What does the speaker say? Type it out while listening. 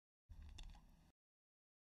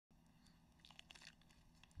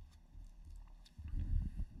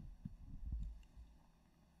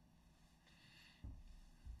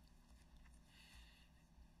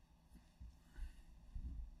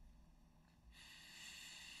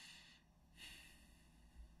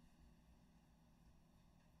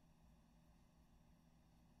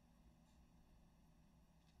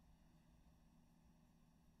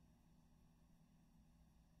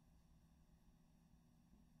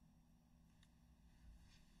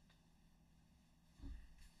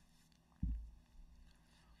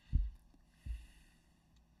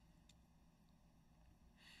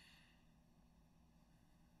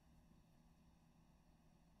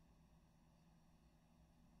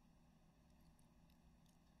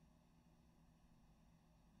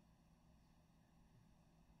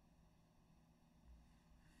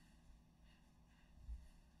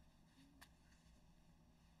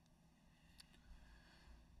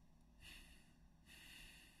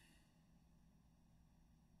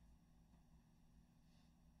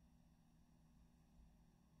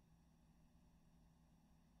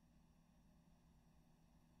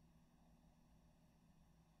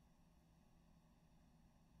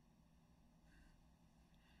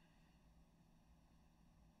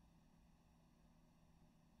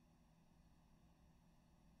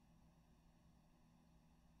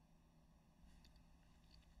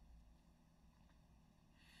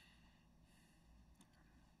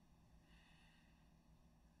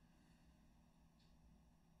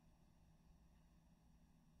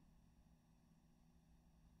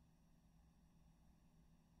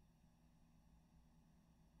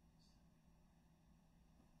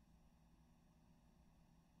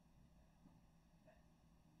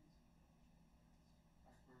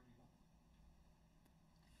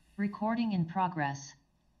Recording in progress.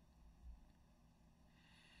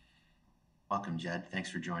 Welcome, Jed.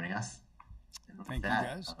 Thanks for joining us. Thank you,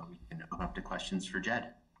 guys. We can open up to questions for Jed.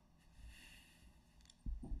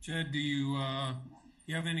 Jed, do you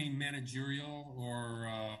have any managerial or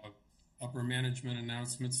upper management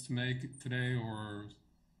announcements to make today, or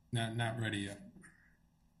not ready yet?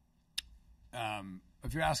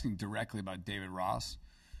 If you're asking directly about David Ross,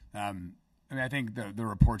 I think the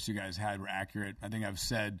reports you guys had were accurate. I think I've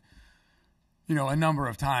said, a number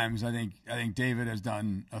of times. I think David has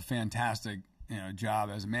done a fantastic job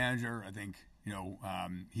as a manager. I think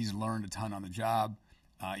he's learned a ton on the job.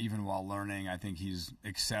 Even while learning, I think he's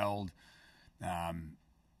excelled. I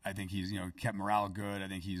think he's kept morale good. I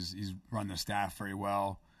think he's run the staff very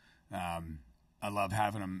well. I love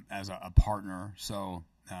having him as a partner. So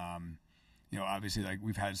obviously, like,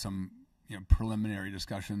 we've had some preliminary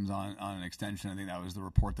discussions on an extension. I think that was the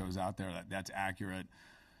report that was out there. That's accurate.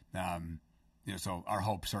 So our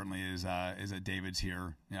hope certainly is that David's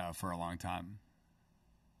here for a long time.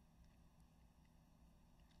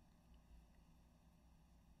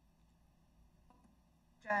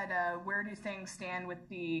 Jed, where do things stand with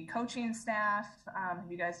the coaching staff? Have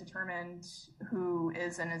you guys determined who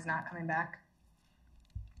is and is not coming back?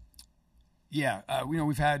 Yeah,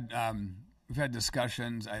 we've had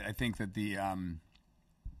discussions. I think that the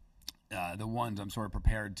ones I'm sort of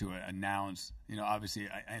prepared to announce, obviously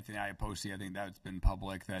Anthony Iapoce, I think that's been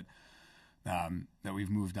public that we've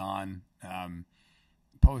moved on.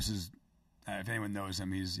 Post is, if anyone knows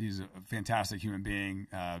him, he's a fantastic human being,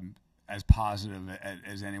 as positive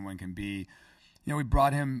as anyone can be. We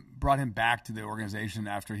brought him back to the organization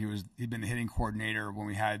after he'd been the hitting coordinator when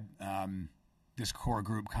we had this core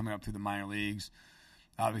group coming up through the minor leagues.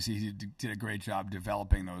 Obviously, he did a great job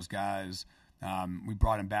developing those guys. We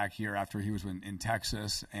brought him back here after he was in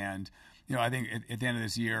Texas, and I think at the end of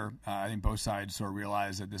this year, I think both sides sort of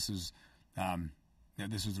realized that this was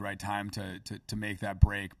the right time to make that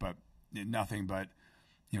break. But nothing but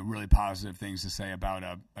really positive things to say about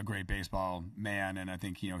a great baseball man, and I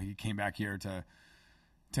think he came back here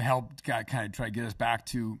to help kind of try to get us back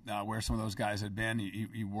to where some of those guys had been.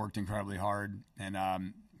 He worked incredibly hard,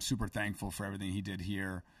 and super thankful for everything he did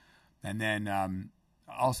here. And then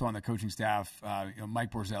also on the coaching staff,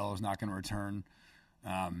 Mike Borzello is not going to return.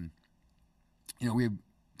 We have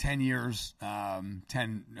 10 years,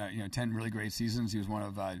 10 really great seasons. He was one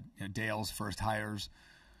of Dale's first hires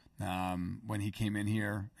when he came in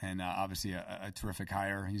here, and obviously a terrific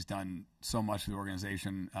hire. He's done so much for the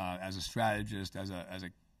organization as a strategist, as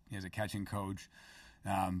a catching coach.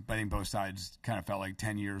 But I think both sides kind of felt like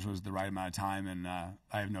 10 years was the right amount of time, and I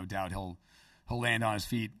have no doubt he'll land on his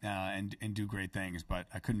feet and do great things. But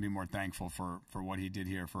I couldn't be more thankful for what he did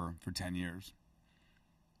here for 10 years.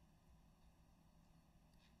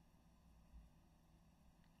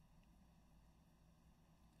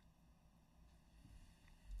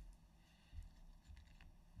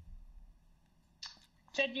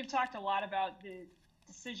 Jed, you've talked a lot about the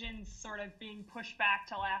decisions sort of being pushed back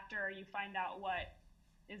till after you find out what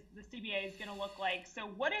the CBA is going to look like. So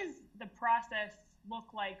what does the process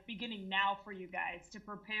look like beginning now for you guys to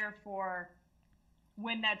prepare for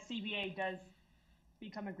when that CBA does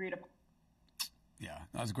become agreed upon? Yeah,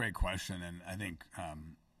 that was a great question, and I think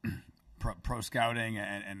pro scouting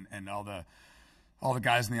and all the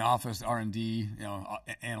guys in the office, R&D,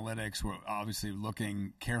 analytics, were obviously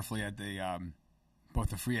looking carefully at the both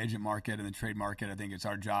the free agent market and the trade market. I think it's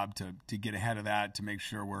our job to get ahead of that, to make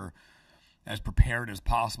sure we're as prepared as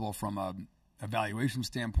possible from a evaluation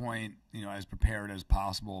standpoint, as prepared as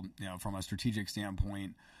possible, from a strategic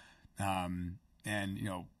standpoint. And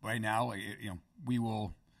right now, we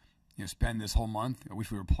will, spend this whole month. I wish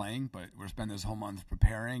we were playing, but we'll spend this whole month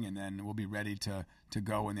preparing, and then we'll be ready to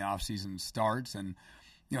go when the off season starts. And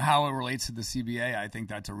how it relates to the CBA, I think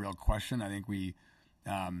that's a real question. I think we,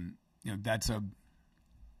 that's a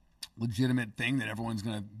legitimate thing that everyone's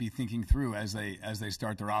going to be thinking through as they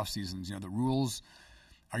start their off seasons. The rules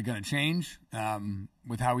are going to change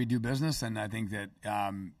with how we do business, and I think that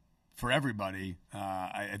for everybody,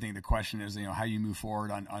 I think the question is how you move forward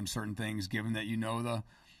on certain things, given that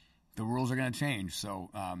the rules are going to change. So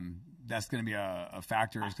that's going to be a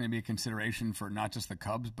factor. It's going to be a consideration for not just the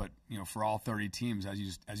Cubs, but for all 30 teams as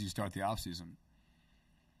you start the off season.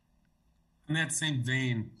 In that same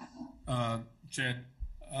vein, Jed,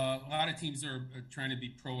 a lot of teams are trying to be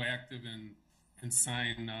proactive and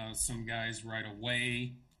sign some guys right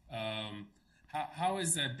away. How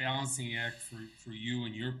is that balancing act for you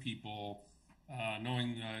and your people,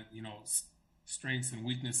 knowing strengths and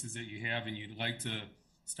weaknesses that you have, and you'd like to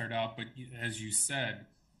start out, but as you said,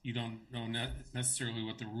 you don't know necessarily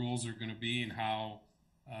what the rules are going to be and how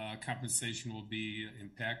compensation will be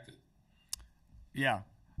impacted. Yeah.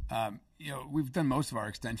 We've done most of our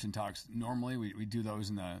extension talks. Normally, we do those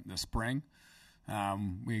in the spring. I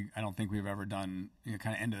don't think we've ever done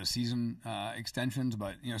kind of end of the season extensions,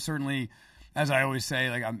 but certainly, as I always say,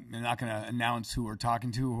 like I'm not going to announce who we're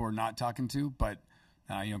talking to, who we're not talking to, but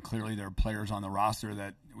clearly there are players on the roster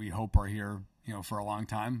that we hope are here, for a long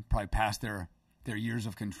time, probably past their years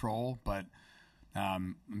of control, but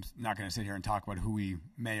I'm not going to sit here and talk about who we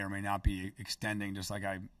may or may not be extending, just like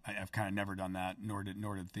I've kind of never done that, nor did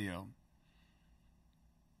Theo.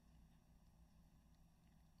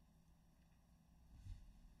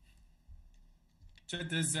 So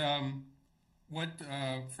does what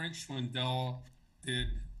Frank Schwindel did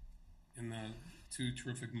in the 2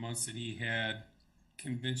 terrific months that he had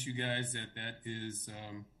convince you guys that is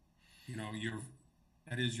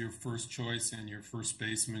your first choice and your first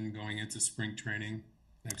baseman going into spring training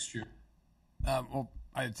next year? Well,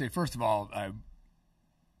 I'd say first of all, that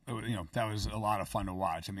was a lot of fun to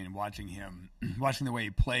watch. I mean, watching him, watching the way he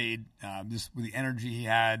played, just with the energy he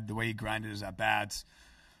had, the way he grinded his at bats,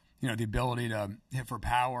 the ability to hit for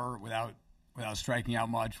power without striking out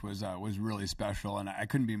much was really special, and I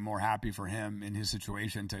couldn't be more happy for him in his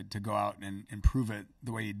situation to go out and improve it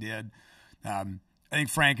the way he did. I think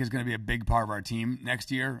Frank is going to be a big part of our team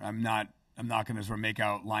next year. I'm not going to sort of make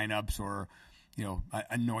out lineups or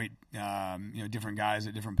anoint different guys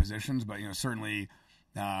at different positions, but certainly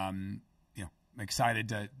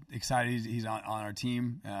excited he's on our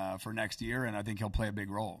team for next year, and I think he'll play a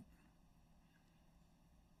big role.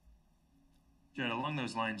 Jed, along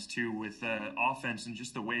those lines too, with offense and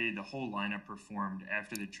just the way the whole lineup performed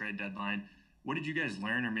after the trade deadline, what did you guys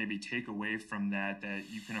learn or maybe take away from that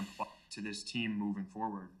you can apply to this team moving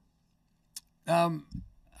forward?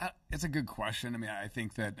 It's a good question. I mean, I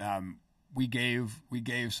think that we gave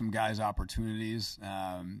some guys opportunities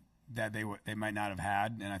that they might not have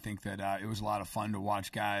had, and I think that it was a lot of fun to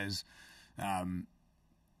watch guys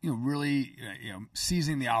really,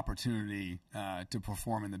 seizing the opportunity to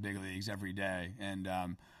perform in the big leagues every day. And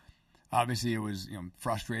obviously, it was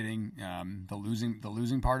frustrating. The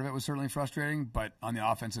losing part of it was certainly frustrating. But on the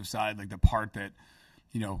offensive side, like the part that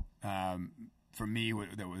for me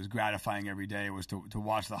that was gratifying every day was to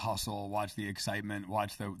watch the hustle, watch the excitement,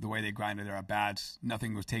 watch the way they grinded their at bats.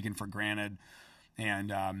 Nothing was taken for granted.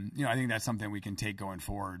 And I think that's something we can take going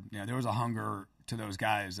forward. There was a hunger to those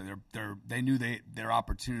guys. They knew their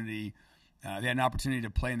opportunity. They had an opportunity to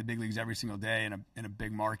play in the big leagues every single day in a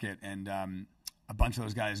big market, and a bunch of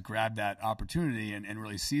those guys grabbed that opportunity and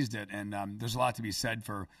really seized it. And there's a lot to be said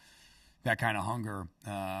for that kind of hunger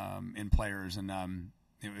in players. And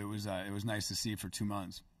it was nice to see for 2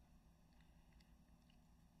 months.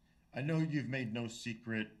 I know you've made no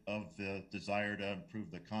secret of the desire to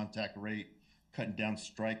improve the contact rate, cutting down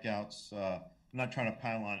strikeouts. I'm not trying to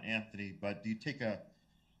pile on Anthony, but do you take a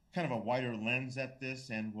kind of a wider lens at this,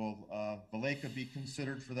 and will Valleca be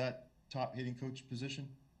considered for that top hitting coach position?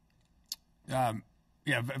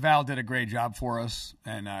 Val did a great job for us,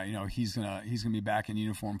 and he's gonna be back in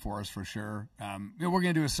uniform for us for sure. We're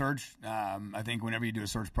gonna do a search. I think whenever you do a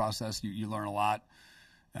search process, you learn a lot.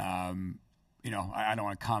 I don't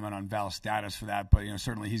want to comment on Val's status for that, but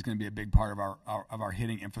certainly he's going to be a big part of our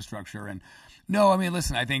hitting infrastructure. And no, I mean,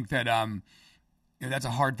 listen, I think that that's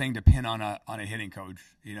a hard thing to pin on a hitting coach.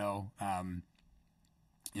 The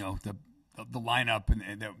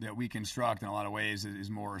lineup that we construct in a lot of ways is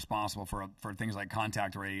more responsible for things like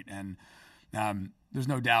contact rate, and there's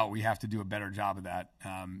no doubt we have to do a better job of that.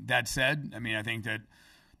 That said, I mean, I think that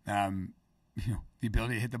the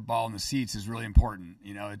ability to hit the ball in the seats is really important.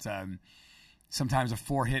 It's sometimes a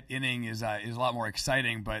 4-hit inning is a lot more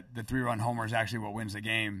exciting, but the 3-run homer is actually what wins the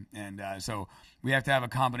game. And so we have to have a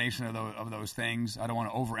combination of those things. I don't want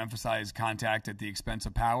to overemphasize contact at the expense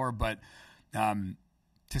of power, but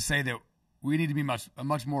to say that we need to be a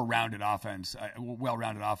much more rounded offense,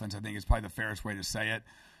 well-rounded offense, I think is probably the fairest way to say it.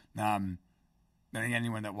 I think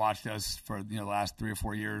anyone that watched us for the last 3 or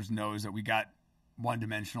 4 years knows that we got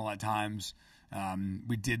one-dimensional at times.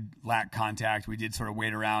 We did lack contact. We did sort of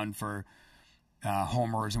wait around for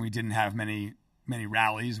homers, and we didn't have many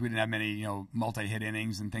rallies. We didn't have many multi-hit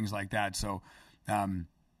innings and things like that. So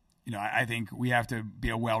I think we have to be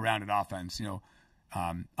a well-rounded offense.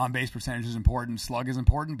 On base percentage is important, slug is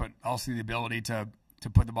important, but also the ability to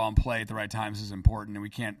put the ball in play at the right times is important, and we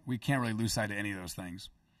can't really lose sight of any of those things.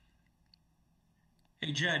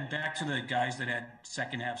 Hey Jed, back to the guys that had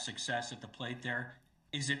second half success at the plate there.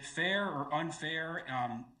 Is it fair or unfair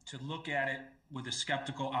to look at it with a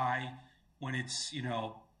skeptical eye when it's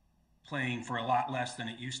playing for a lot less than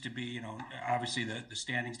it used to be. Obviously the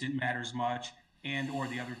standings didn't matter as much, and or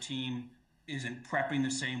the other team isn't prepping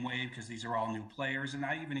the same way because these are all new players, and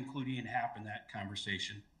I even include Ian Happ in that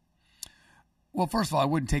conversation. Well, first of all, I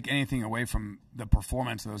wouldn't take anything away from the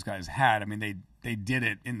performance those guys had. I mean, they did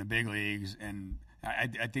it in the big leagues, and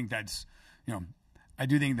I think that's, I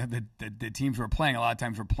do think that the teams who are playing a lot of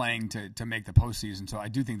times were playing to make the postseason. So I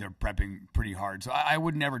do think they're prepping pretty hard. So I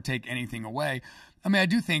would never take anything away. I mean, I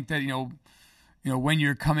do think that, when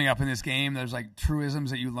you're coming up in this game, there's like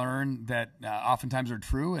truisms that you learn that oftentimes are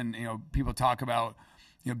true. And, people talk about,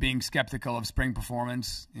 being skeptical of spring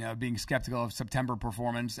performance, being skeptical of September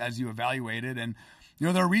performance as you evaluate it. And,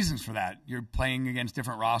 there are reasons for that. You're playing against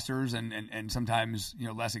different rosters and sometimes,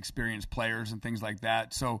 less experienced players and things like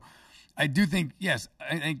that. So I do think, yes,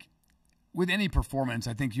 I think with any performance,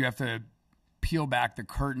 I think you have to peel back the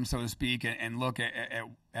curtain, so to speak, and look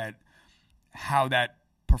at how that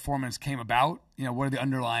performance came about. What are the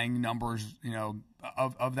underlying numbers,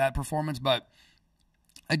 of that performance? But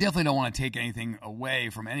I definitely don't want to take anything away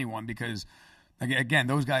from anyone because, again,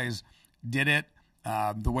 those guys did it.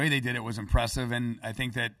 The way they did it was impressive, and I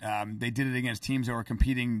think that they did it against teams that were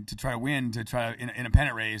competing to try to win, in a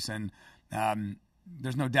pennant race, and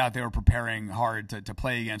there's no doubt they were preparing hard to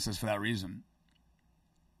play against us for that reason.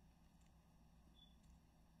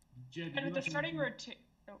 Jed, and with the starting rotation,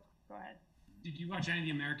 go ahead. Did you watch any of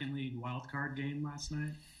the American League wildcard game last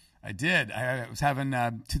night? I did. I was having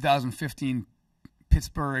 2015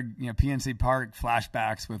 Pittsburgh, PNC Park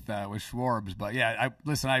flashbacks with Schwarbs. But yeah,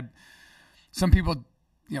 some people,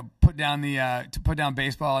 put down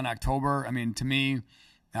baseball in October. I mean, to me,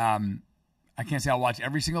 I can't say I'll watch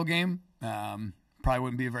every single game. Probably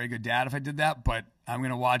wouldn't be a very good dad if I did that, but I'm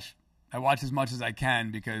going to watch. I watch as much as I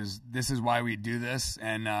can because this is why we do this.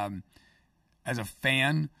 And as a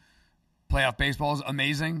fan, playoff baseball is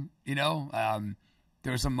amazing. There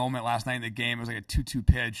was some moment last night in the game. It was like a 2-2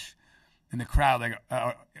 pitch, and the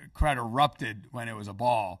crowd erupted when it was a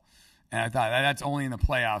ball. And I thought that's only in the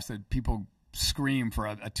playoffs that people scream for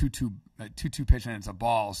a 2-2 pitch and it's a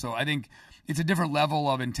ball. So I think it's a different level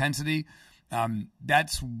of intensity.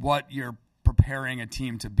 That's what you're preparing a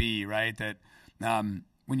team to be, right? That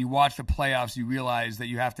when you watch the playoffs, you realize that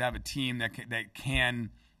you have to have a team that can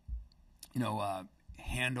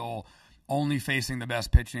handle only facing the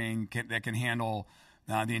best pitching, that can handle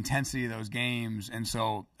the intensity of those games. And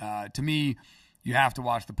so, to me, you have to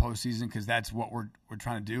watch the postseason because that's what we're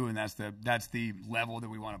trying to do, and that's the level that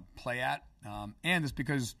we want to play at. And it's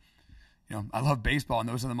because I love baseball, and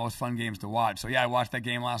those are the most fun games to watch. So yeah, I watched that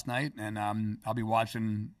game last night, and I'll be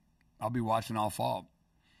watching all fall.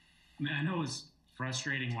 I mean, I know it was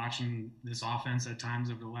frustrating watching this offense at times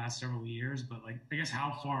over the last several years, but I guess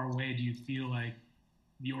how far away do you feel like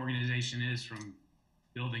the organization is from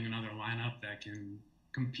building another lineup that can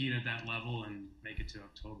compete at that level and make it to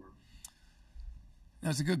October?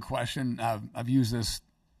 That's a good question. I've used this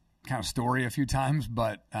kind of story a few times,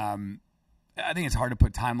 but I think it's hard to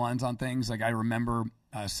put timelines on things. Like I remember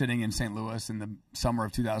sitting in St. Louis in the summer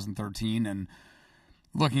of 2013 and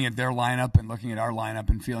looking at their lineup and looking at our lineup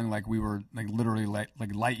and feeling like we were literally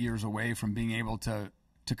light years away from being able to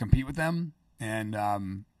compete with them.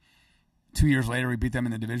 And 2 years later, we beat them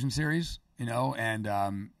in the division series, and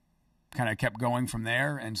kind of kept going from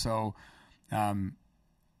there. And so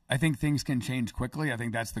I think things can change quickly. I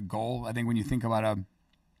think that's the goal. I think when you think about at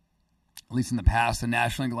least in the past, the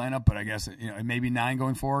National League lineup, but I guess it may be 9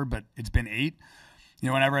 going forward, but it's been 8.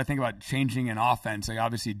 Whenever I think about changing an offense,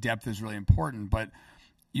 obviously depth is really important, but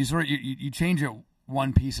you change it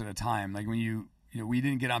one piece at a time. Like when we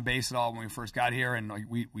didn't get on base at all when we first got here, and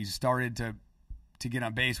we started to get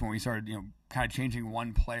on base when we started kind of changing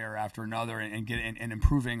one player after another and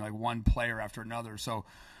improving one player after another. So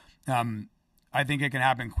I think it can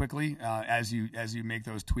happen quickly as you make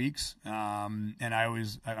those tweaks. And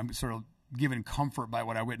I'm sort of given comfort by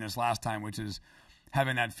what I witnessed last time, which is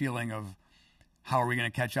having that feeling of how are we going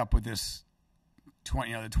to catch up with this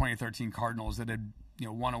the 2013 Cardinals that had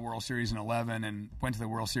won a World Series in 11 and went to the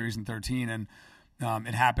World Series in 13, and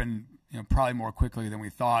it happened probably more quickly than we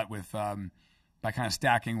thought with by kind of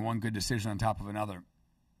stacking one good decision on top of another.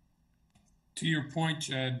 To your point,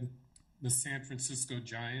 Jed, the San Francisco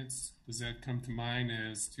Giants, does that come to mind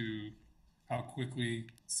as to how quickly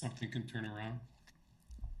something can turn around?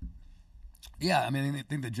 Yeah, I mean, I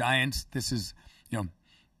think the Giants, this has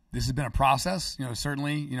been a process.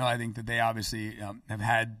 Certainly, I think that they obviously have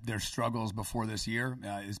had their struggles before this year.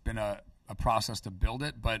 It's been a process to build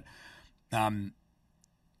it, but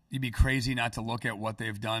you'd be crazy not to look at what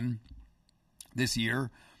they've done this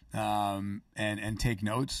year and take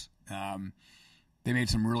notes. they made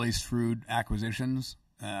some really shrewd acquisitions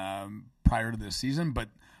prior to this season, but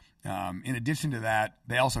in addition to that,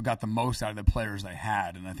 they also got the most out of the players they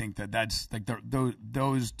had, and I think that's like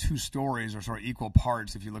those two stories are sort of equal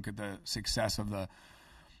parts. If you look at the success of the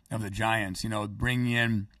Giants, bringing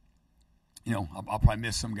in, I'll probably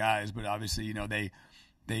miss some guys, but obviously, they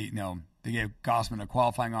gave Gossman a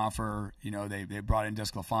qualifying offer. They brought in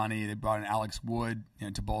Desclafani, they brought in Alex Wood,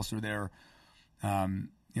 to bolster their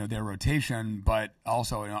their rotation, but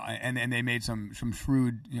also, and they made some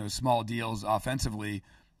shrewd, small deals offensively,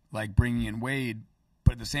 like bringing in Wade,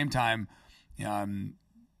 but at the same time,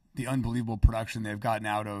 the unbelievable production they've gotten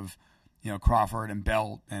out of, Crawford and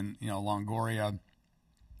Belt and, Longoria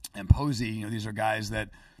and Posey. These are guys that,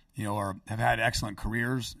 have had excellent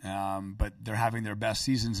careers, but they're having their best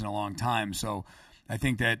seasons in a long time. So I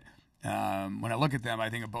think that when I look at them, I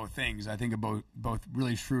think of both things. I think of both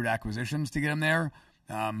really shrewd acquisitions to get them there,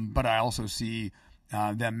 but I also see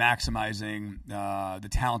them maximizing the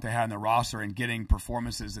talent they had in the roster and getting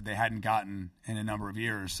performances that they hadn't gotten in a number of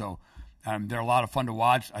years. So they're a lot of fun to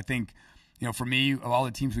watch. I think, for me, of all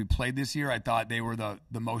the teams we played this year, I thought they were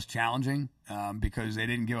the most challenging because they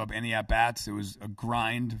didn't give up any at-bats. It was a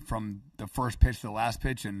grind from the first pitch to the last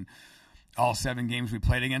pitch in all 7 games we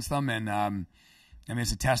played against them. And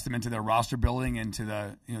it's a testament to their roster building and to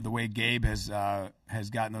the way Gabe has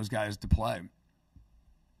gotten those guys to play.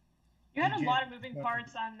 You had a lot of moving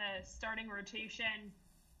parts on the starting rotation.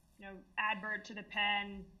 Adbert to the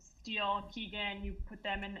pen, Steele, Keegan, you put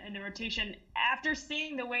them in the rotation. After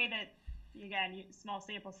seeing the way that, again, small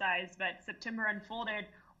sample size, but September unfolded,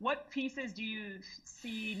 what pieces do you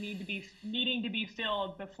see needing to be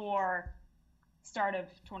filled before start of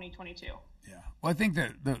 2022? Yeah. Well, I think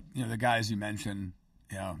that the guys you mentioned,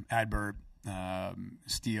 Adbert,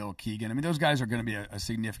 Steele, Keegan, those guys are going to be a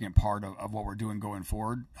significant part of what we're doing going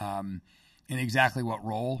forward. In exactly what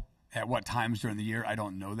role, at what times during the year, I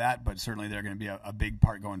don't know that, but certainly they're going to be a big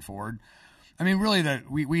part going forward. Really,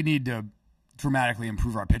 we need to dramatically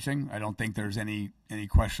improve our pitching. I don't think there's any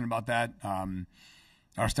question about that.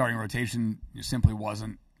 Our starting rotation simply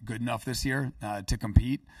wasn't good enough this year to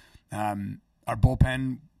compete. Our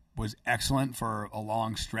bullpen was excellent for a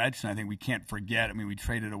long stretch, and I think we can't forget. We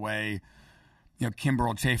traded away,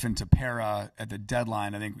 Kimbrel, Chafin, Tepera at the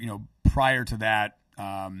deadline. I think, prior to that,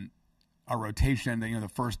 our rotation, the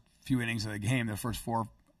first few innings of the game, the first 4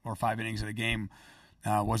 or 5 innings of the game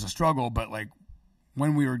was a struggle. But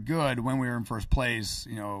when we were good, when we were in first place,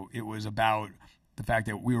 it was about the fact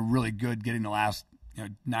that we were really good getting the last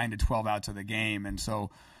 9 to 12 outs of the game. And so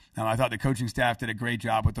I thought the coaching staff did a great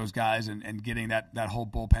job with those guys and getting that whole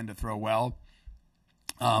bullpen to throw well.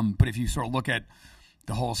 But if you sort of look at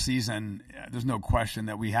the whole season, there's no question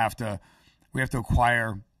that we have to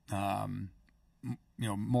acquire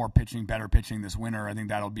more pitching, better pitching this winter. I think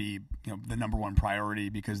that'll be the number one priority,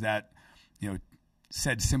 because that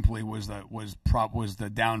said simply was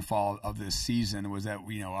the downfall of this season, was that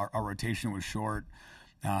our rotation was short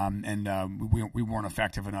and we weren't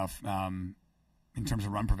effective enough in terms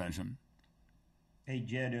of run prevention. Hey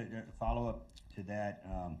Jed, a follow up to that.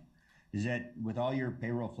 Is that, with all your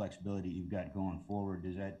payroll flexibility you've got going forward,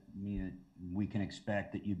 does that mean that we can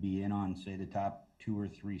expect that you'd be in on, say, the top 2 or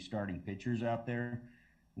 3 starting pitchers out there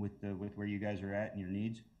with where you guys are at and your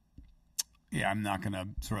needs? Yeah, I'm not going to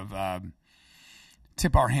sort of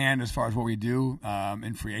tip our hand as far as what we do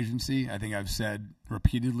in free agency. I think I've said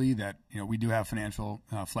repeatedly that we do have financial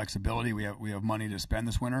flexibility. We have money to spend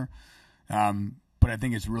this winter, but I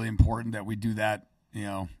think it's really important that we do that.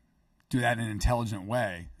 Do that in an intelligent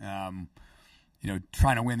way.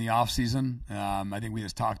 Trying to win the offseason. I think we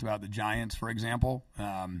just talked about the Giants, for example.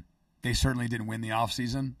 They certainly didn't win the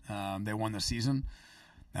offseason. They won the season.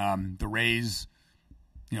 The Rays,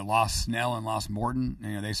 lost Snell and lost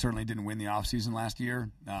Morton. They certainly didn't win the offseason last year.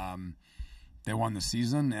 They won the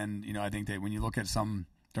season. And, I think that when you look at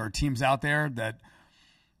there are teams out there that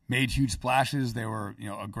made huge splashes. They were,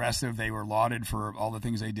 aggressive. They were lauded for all the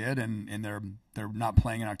things they did, and they're not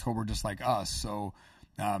playing in October just like us. So,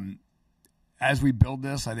 as we build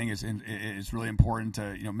this, I think it's really important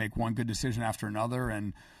to make one good decision after another.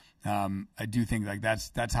 And I do think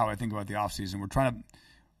that's how I think about the offseason. We're trying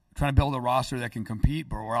to build a roster that can compete,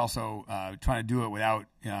 but we're also trying to do it without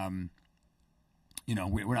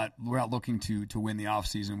we're not looking to win the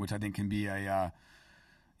offseason, which I think can be a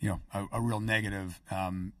real negative,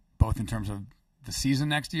 both in terms of the season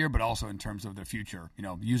next year, but also in terms of the future.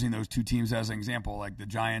 Using those 2 teams as an example, like the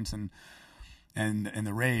Giants and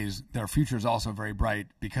the Rays, their future is also very bright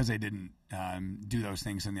because they didn't do those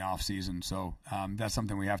things in the offseason. So that's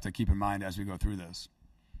something we have to keep in mind as we go through this.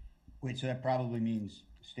 Wait, so that probably means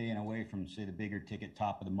staying away from, say, the bigger ticket,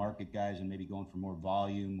 top of the market guys, and maybe going for more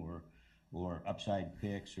volume or upside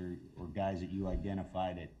picks or guys that you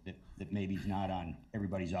identify that maybe is not on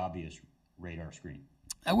everybody's obvious radar screen?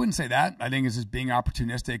 I wouldn't say that. I think it's just being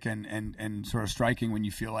opportunistic and sort of striking when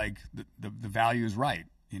you feel like the value is right,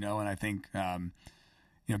 And I think,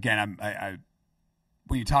 again, I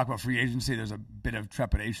when you talk about free agency, there's a bit of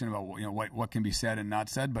trepidation about what can be said and not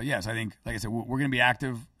said. But yes, I think, like I said, we're going to be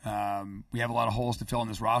active. We have a lot of holes to fill in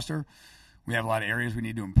this roster. We have a lot of areas we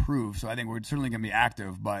need to improve. So I think we're certainly going to be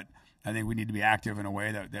active, but I think we need to be active in a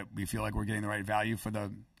way that we feel like we're getting the right value for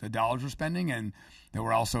the dollars we're spending, and that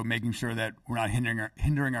we're also making sure that we're not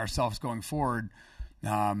hindering ourselves going forward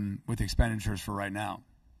with expenditures for right now.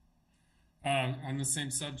 On the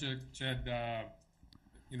same subject, Jed,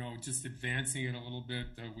 just advancing it a little bit,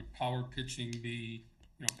 would power pitching be,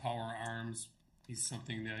 power arms be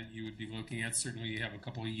something that you would be looking at? Certainly you have a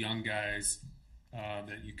couple of young guys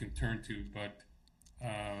that you can turn to, but,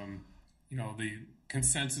 the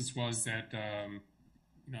consensus was that,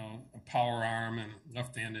 a power arm and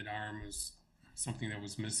left-handed arm was something that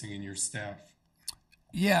was missing in your staff.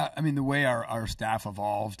 Yeah, I mean, the way our staff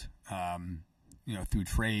evolved, through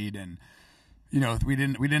trade and, we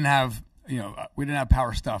didn't have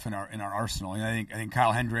power stuff in our arsenal. And I think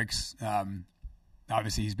Kyle Hendricks,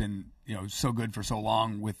 obviously he's been, so good for so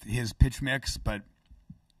long with his pitch mix, but,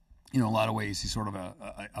 in a lot of ways he's sort of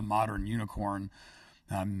a modern unicorn.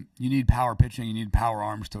 You need power pitching, you need power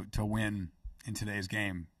arms to win in today's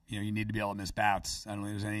game. You need to be able to miss bats. I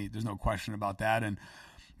don't think there's no question about that. And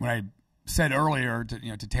when I said earlier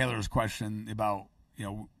to Taylor's question about,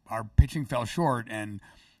 our pitching fell short, and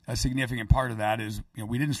a significant part of that is,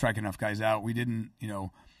 we didn't strike enough guys out. We didn't,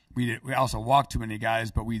 we also walked too many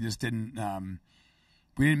guys, but we just didn't,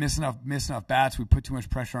 we didn't miss enough bats. We put too much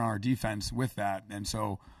pressure on our defense with that. And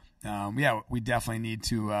so, we definitely need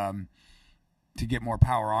to get more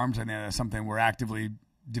power arms. I think that's something we're actively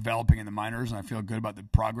developing in the minors, and I feel good about the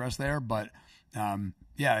progress there. But, I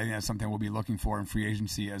think that's something we'll be looking for in free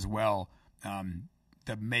agency as well.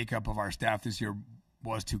 The makeup of our staff this year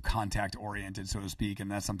was too contact-oriented, so to speak, and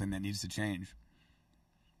that's something that needs to change.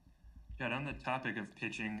 Jed, on the topic of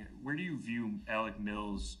pitching, where do you view Alec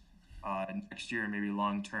Mills next year and maybe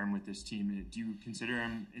long-term with this team? Do you consider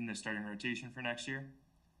him in the starting rotation for next year?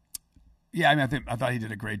 Yeah, I mean, I thought he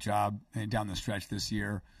did a great job down the stretch this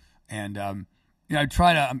year. And, I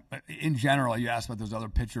try to, in general, you asked about those other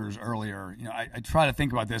pitchers earlier. I try to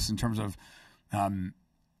think about this in terms of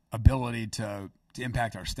ability to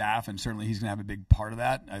impact our staff, and certainly he's going to have a big part of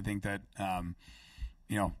that. I think that,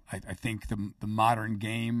 I think the modern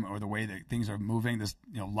game, or the way that things are moving, this,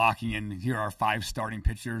 locking in, here are 5 starting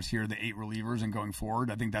pitchers, here are the 8 relievers, and going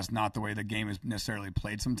forward, I think that's not the way the game is necessarily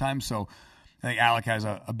played sometimes. So I think Alec has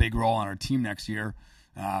a big role on our team next year.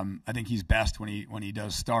 I think he's best when he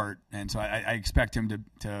does start, and so I expect him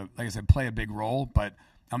to, like I said, play a big role. But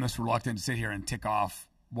I'm just reluctant to sit here and tick off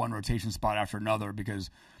one rotation spot after another, because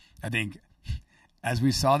I think, as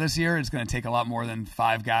we saw this year, it's going to take a lot more than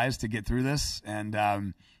 5 guys to get through this.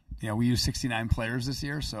 And, we use 69 players this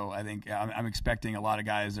year. So I think I'm expecting a lot of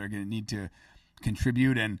guys that are going to need to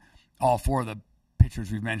contribute. And all 4 of the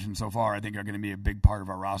pitchers we've mentioned so far, I think, are going to be a big part of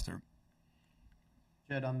our roster.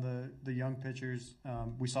 Jed, on the young pitchers,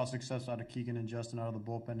 we saw success out of Keegan and Justin out of the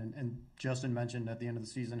bullpen. And Justin mentioned at the end of the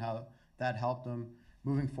season how that helped them.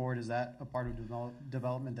 Moving forward, is that a part of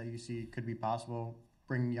development that you see could be possible,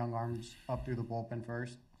 bringing young arms up through the bullpen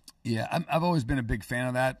first? Yeah, I've always been a big fan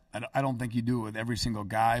of that. I don't think you do it with every single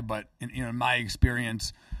guy, but in my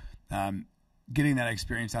experience, getting that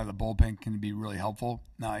experience out of the bullpen can be really helpful.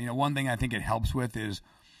 Now, one thing I think it helps with is,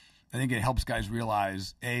 I think it helps guys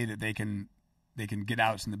realize, A, that they can get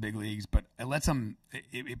outs in the big leagues, but it lets them,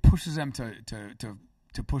 it pushes them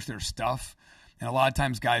to push their stuff. And a lot of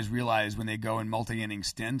times guys realize when they go in multi-inning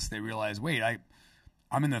stints, they realize, wait,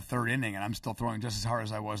 I'm in the 3rd inning and I'm still throwing just as hard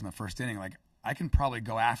as I was in the 1st inning. Like, I can probably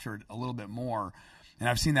go after it a little bit more. And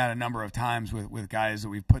I've seen that a number of times with guys that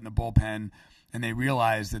we've put in the bullpen, and they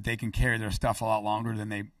realize that they can carry their stuff a lot longer than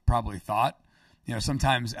they probably thought.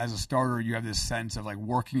 Sometimes as a starter, you have this sense of like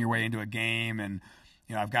working your way into a game, and,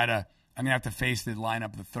 I'm going to have to face the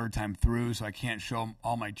lineup the 3rd time through, so I can't show them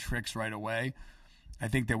all my tricks right away. I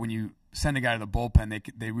think that when you send a guy to the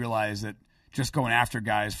bullpen, they realize that just going after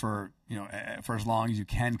guys for as long as you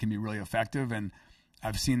can be really effective. And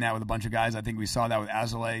I've seen that with a bunch of guys. I think we saw that with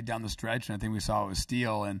Azalea down the stretch, and I think we saw it with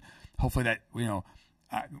Steele. And hopefully that,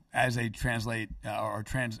 as they translate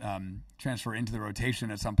transfer into the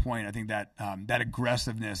rotation at some point, I think that that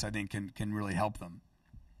aggressiveness, I think, can really help them.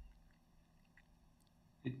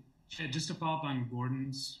 Jed, just to follow up on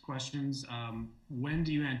Gordon's questions, when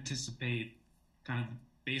do you anticipate kind of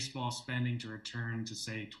baseball spending to return to,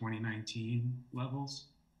 say, 2019 levels?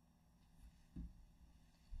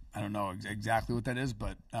 I don't know exactly what that is,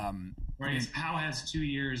 but how has 2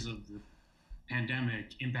 years of the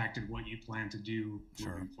pandemic impacted what you plan to do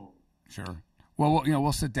moving forward? Sure. Well,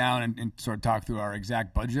 we'll sit down and sort of talk through our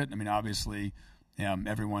exact budget. I mean, obviously,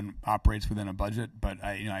 everyone operates within a budget, but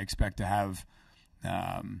I expect to have,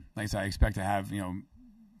 like I said, I expect to have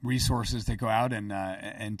resources to go out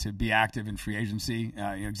and to be active in free agency.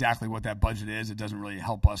 Exactly what that budget is, it doesn't really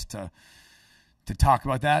help us to talk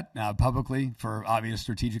about that publicly for obvious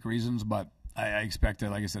strategic reasons. But I expect to,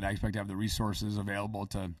 like I said, I expect to have the resources available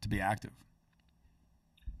to be active.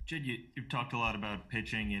 Jed, you've talked a lot about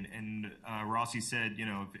pitching, and Rossi said,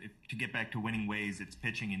 if to get back to winning ways, it's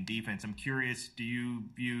pitching and defense. I'm curious, do you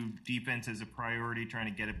view defense as a priority, trying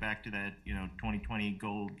to get it back to that, 2020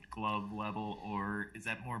 Gold Glove level, or is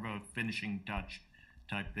that more of a finishing touch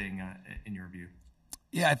type thing in your view?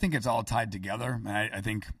 Yeah, I think it's all tied together. I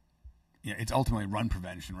think it's ultimately run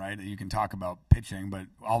prevention, right? You can talk about pitching, but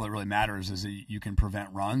all that really matters is that you can prevent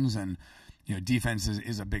runs, and defense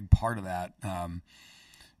is a big part of that.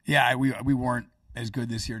 Yeah, we weren't as good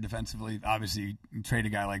this year defensively. Obviously, you trade a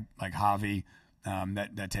guy like Javi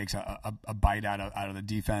that takes a bite out of the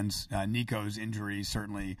defense. Nico's injuries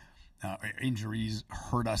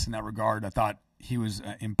hurt us in that regard. I thought he was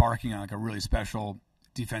embarking on like a really special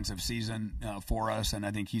defensive season for us, and I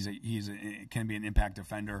think he can be an impact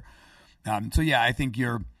defender. So yeah, I think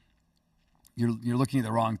you're looking at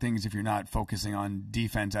the wrong things if you're not focusing on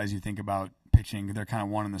defense as you think about pitching. They're kind of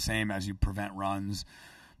one and the same as you prevent runs.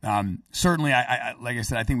 Certainly, I like I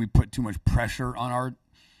said, I think we put too much pressure on our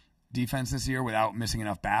defense this year without missing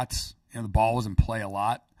enough bats. The ball was in play a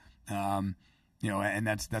lot, and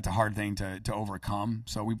that's a hard thing to overcome.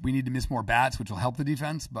 So we need to miss more bats, which will help the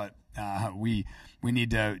defense, but we need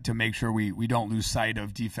to make sure we don't lose sight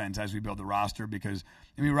of defense as we build the roster, because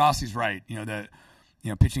Rossi's right.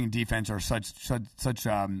 Pitching and defense are such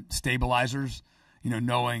stabilizers.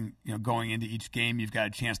 Knowing going into each game you've got a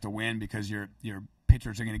chance to win because your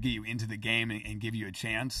pitchers are going to get you into the game and give you a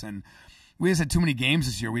chance. And we just had too many games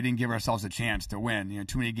this year. We didn't give ourselves a chance to win.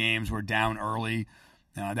 Too many games were down early.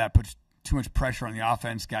 That puts too much pressure on the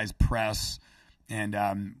offense. Guys press, and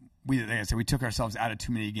like I said, we took ourselves out of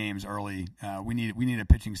too many games early. We need a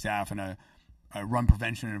pitching staff and a run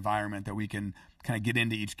prevention environment that we can kind of get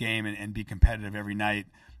into each game and be competitive every night,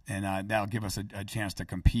 and that'll give us a chance to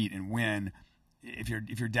compete and win. If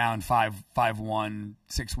you're down 5-1,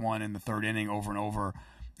 6-1 in the third inning over and over,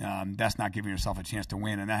 that's not giving yourself a chance to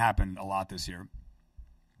win, and that happened a lot this year.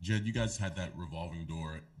 Jed, you guys had that revolving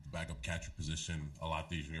door at the backup catcher position a lot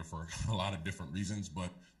this year for a lot of different reasons, but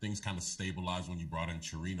things kind of stabilized when you brought in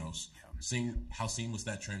Chirinos. Yeah. Seeing how seamless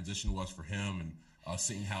that transition was for him, and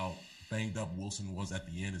seeing how banged up Wilson was at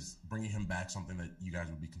the end, is bringing him back something that you guys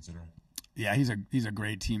would be considering? Yeah, he's a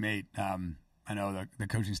great teammate. I know the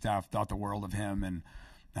coaching staff thought the world of him, and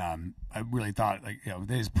I really thought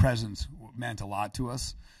his presence meant a lot to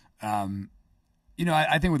us. I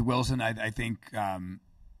think with Wilson, I think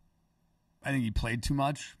he played too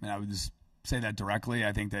much, and I would just say that directly.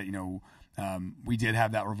 I think that we did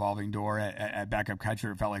have that revolving door at backup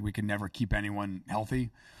catcher. It felt like we could never keep anyone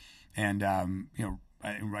healthy, and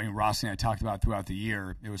Rossi and I talked about throughout the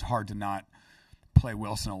year. It was hard to not play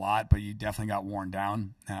Wilson a lot, but you definitely got worn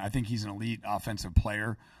down. I think he's an elite offensive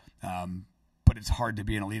player, but it's hard to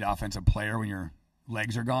be an elite offensive player when your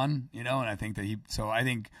legs are gone, and I think that I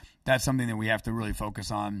think that's something that we have to really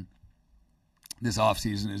focus on this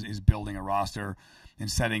offseason is building a roster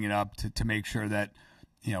and setting it up to make sure that,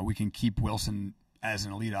 we can keep Wilson as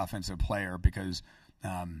an elite offensive player, because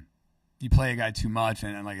you play a guy too much,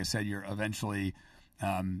 and like I said, you're eventually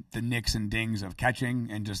the nicks and dings of catching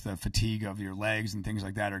and just the fatigue of your legs and things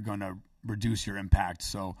like that are going to reduce your impact.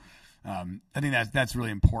 So I think that's really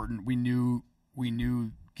important. We knew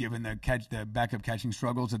given the backup catching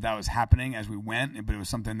struggles that was happening as we went, but it was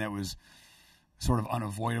something that was sort of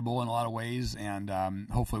unavoidable in a lot of ways, and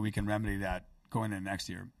hopefully we can remedy that going into next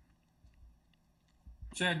year.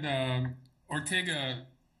 Jed, Ortega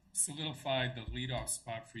solidified the leadoff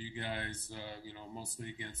spot for you guys, mostly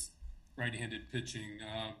against right-handed pitching.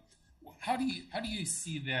 How do you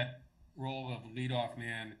see that role of leadoff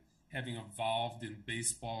man having evolved in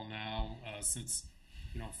baseball now, since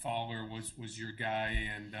Fowler was your guy,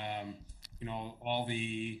 and all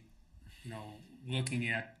the looking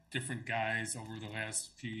at different guys over the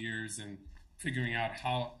last few years and figuring out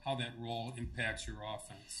how that role impacts your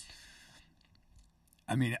offense?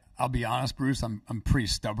 I mean, I'll be honest, Bruce, I'm pretty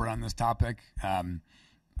stubborn on this topic.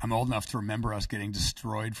 I'm old enough to remember us getting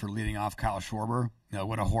destroyed for leading off Kyle Schwarber.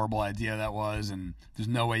 What a horrible idea that was, and there's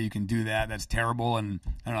no way you can do that. That's terrible. And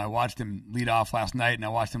I don't know, I watched him lead off last night, and I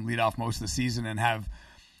watched him lead off most of the season and have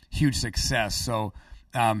huge success. So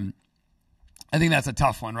I think that's a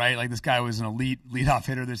tough one, right? Like, this guy was an elite leadoff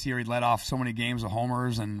hitter this year. He led off so many games of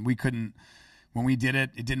homers, and we couldn't. When we did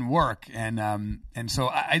it, it didn't work. And so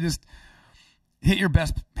I just hit your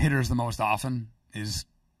best hitters the most often is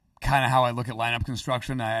kind of how I look at lineup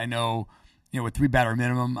construction. I know, with 3 batter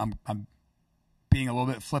minimum, I'm being a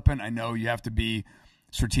little bit flippant. I know you have to be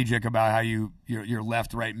strategic about how your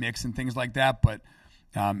left-right mix and things like that, but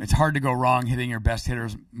it's hard to go wrong hitting your best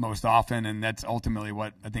hitters most often, and that's ultimately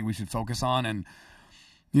what I think we should focus on. And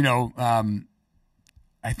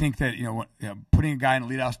I think that putting a guy in a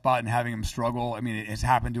leadoff spot and having him struggle, I mean, it has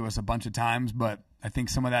happened to us a bunch of times, but I think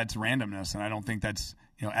some of that's randomness, and I don't think that's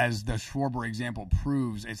as the Schwarber example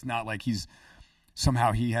proves, it's not like he's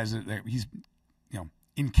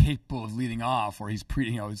incapable of leading off, or he's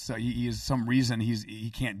so he has some reason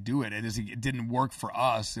he can't do it. It didn't work for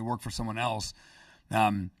us. It worked for someone else.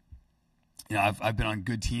 I've been on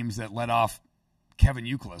good teams that let off Kevin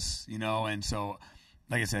Youkilis, and so,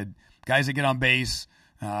 like I said, guys that get on base,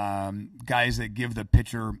 guys that give the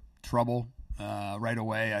pitcher trouble right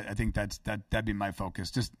away. I think that'd be my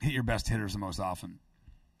focus. Just hit your best hitters the most often.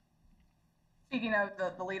 Speaking of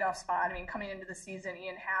the leadoff spot, I mean, coming into the season,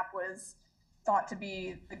 Ian Happ was thought to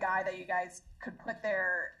be the guy that you guys could put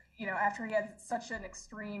there, after he had such an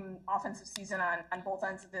extreme offensive season on both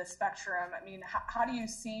ends of the spectrum. I mean, how do you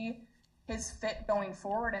see his fit going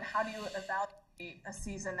forward, and how do you evaluate a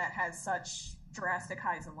season that has such drastic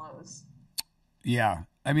highs and lows? Yeah.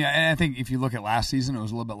 I mean, I think if you look at last season, it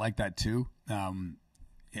was a little bit like that too.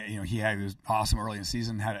 He was awesome early in the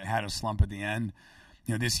season, had a slump at the end.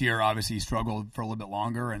 This year, obviously, he struggled for a little bit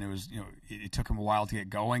longer, and it took him a while to get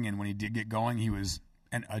going. And when he did get going, he was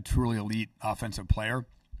a truly elite offensive player.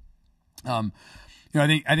 I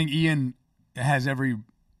think Ian there's every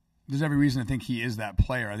reason to think he is that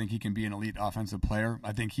player. I think he can be an elite offensive player.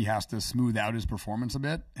 I think he has to smooth out his performance a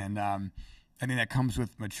bit, and I think that comes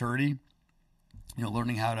with maturity.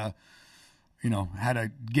 Learning how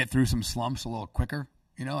to get through some slumps a little quicker.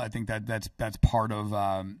 I think that's part of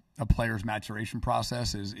a player's maturation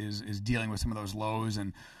process is dealing with some of those lows,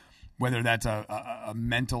 and whether that's a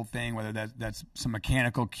mental thing, whether that's some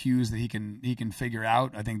mechanical cues that he can figure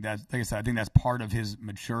out. I think that's, like I said, I think that's part of his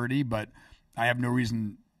maturity, but I have no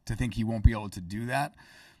reason to think he won't be able to do that.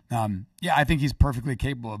 I think he's perfectly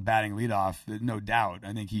capable of batting leadoff, no doubt.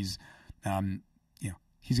 I think he's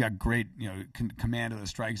got great command of the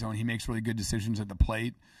strike zone. He makes really good decisions at the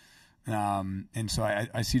plate. And so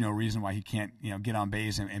I see no reason why he can't, get on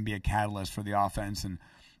base and be a catalyst for the offense. And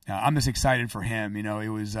I'm just excited for him. It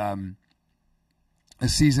was a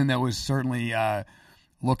season that was certainly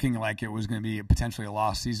looking like it was going to be potentially a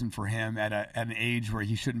lost season for him at an age where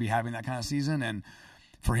he shouldn't be having that kind of season. And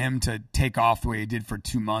for him to take off the way he did for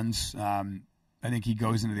 2 months, I think he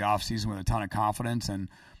goes into the offseason with a ton of confidence. And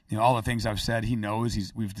all the things I've said, he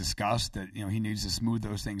knows. We've discussed that he needs to smooth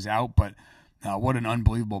those things out, but. What an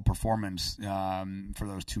unbelievable performance for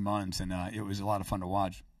those 2 months, and it was a lot of fun to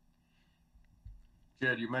watch.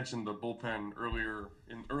 Jed, you mentioned the bullpen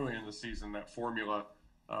early in the season, that formula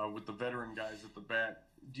with the veteran guys at the bat.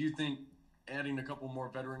 Do you think adding a couple more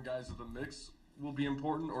veteran guys to the mix will be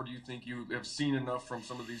important, or do you think you have seen enough from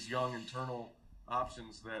some of these young internal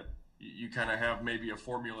options that you kind of have maybe a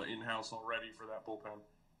formula in-house already for that bullpen?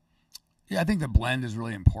 Yeah, I think the blend is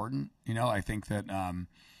really important. I think that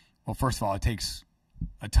well, first of all, it takes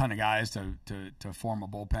a ton of guys to form a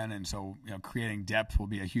bullpen, and so creating depth will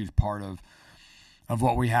be a huge part of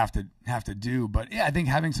what we have to do. But yeah, I think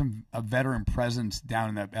having a veteran presence down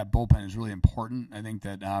in that bullpen is really important. I think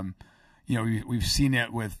that we've seen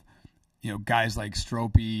it with guys like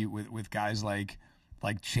Stropey, with guys like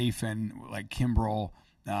Chafin, like Kimbrel,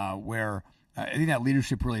 where I think that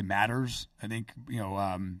leadership really matters. I think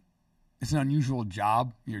it's an unusual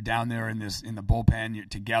job. You're down there in the bullpen. You're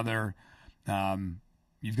together.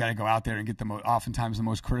 You've got to go out there and get oftentimes the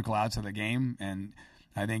most critical outs of the game. And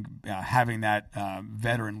I think having that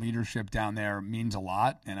veteran leadership down there means a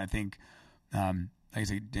lot. And I think, like I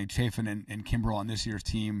said, Chafin and Kimbrel on this year's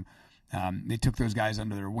team, they took those guys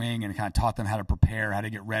under their wing and kind of taught them how to prepare, how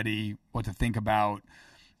to get ready, what to think about.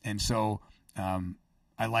 And so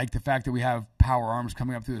I like the fact that we have power arms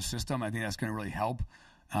coming up through the system. I think that's going to really help.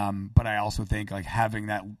 But I also think having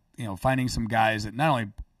that, finding some guys that not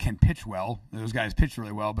only can pitch well, those guys pitch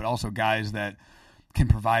really well, but also guys that can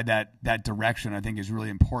provide that direction, I think is really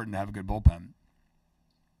important to have a good bullpen.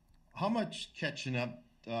 How much catching up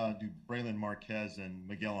do Braylon Marquez and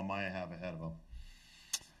Miguel Amaya have ahead of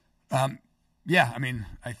them? Yeah, I mean,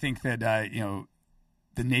 I think that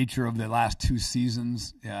the nature of the last two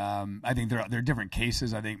seasons, I think they're different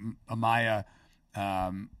cases. I think Amaya,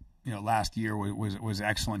 last year was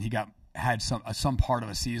excellent. He had some part of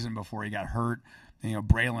a season before he got hurt. And,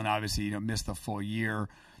 Braylon obviously missed the full year.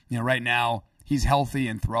 Right now he's healthy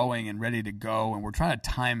and throwing and ready to go, and we're trying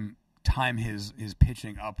to time his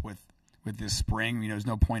pitching up with this spring. There's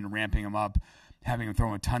no point in ramping him up, having him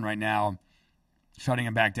throw a ton right now, shutting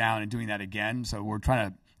him back down and doing that again. So we're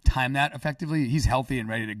trying to time that effectively. He's healthy and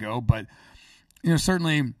ready to go, but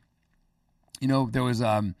certainly, there was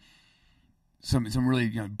some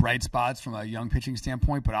really certainly spots from a young pitching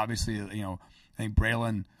standpoint. But obviously, I think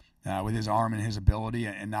Braylon with his arm and his ability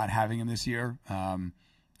and not having him this year,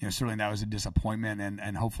 certainly that was a disappointment.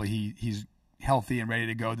 And hopefully he's healthy and ready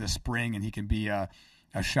to go this spring, and he can be a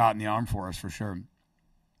shot in the arm for us for sure.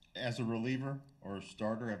 As a reliever or a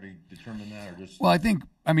starter, have you determined that, or just? Well,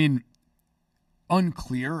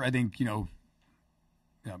 unclear. I think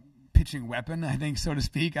pitching weapon, I think, so to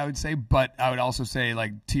speak, I would say. But I would also say,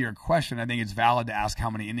 like, to your question, I think it's valid to ask how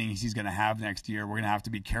many innings he's going to have next year. We're going to have to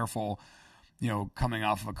be careful, coming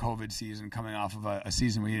off of a COVID season, coming off of a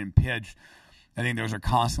season where he didn't pitch. I think those are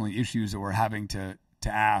constantly issues that we're having to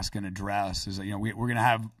ask and address. Is that, we're going to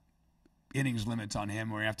have innings limits on him.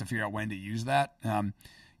 We're going to have to figure out when to use that.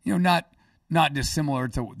 Not dissimilar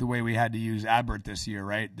to the way we had to use Adbert this year,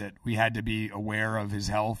 right? That we had to be aware of his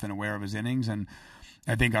health and aware of his innings. And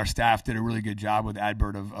I think our staff did a really good job with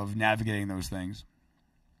Adbert of navigating those things.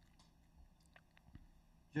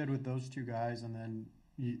 Jed, with those two guys, and then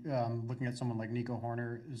looking at someone like Nico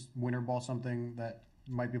Horner, is winter ball something that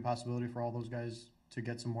might be a possibility for all those guys to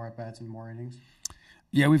get some more at-bats and more innings?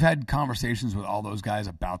 Yeah, we've had conversations with all those guys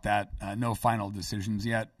about that. No final decisions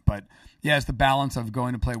yet. But, yeah, it's the balance of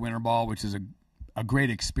going to play winter ball, which is a great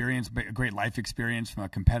experience, a great life experience from a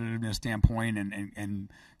competitiveness standpoint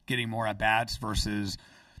and getting more at-bats versus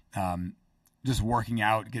just working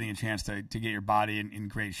out, getting a chance to get your body in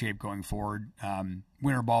great shape going forward.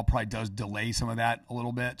 Winter ball probably does delay some of that a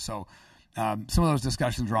little bit. So some of those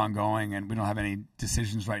discussions are ongoing, and we don't have any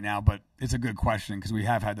decisions right now. But it's a good question because we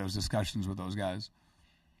have had those discussions with those guys.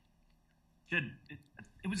 Jed,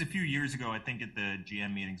 it was a few years ago, I think, at the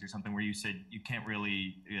GM meetings or something, where you said you can't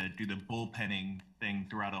really do the bullpenning thing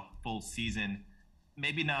throughout a full season.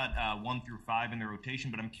 Maybe not 1 through 5 in the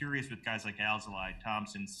rotation, but I'm curious with guys like Alzolay,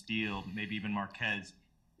 Thompson, Steele, maybe even Marquez.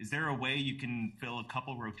 Is there a way you can fill a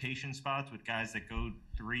couple rotation spots with guys that go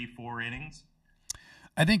 3-4 innings?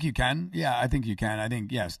 I think you can. Yeah, I think you can. I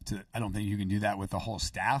think, yes, I don't think you can do that with the whole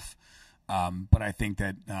staff. But I think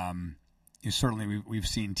that certainly we've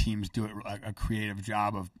seen teams do a creative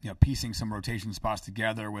job of piecing some rotation spots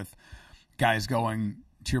together with guys going,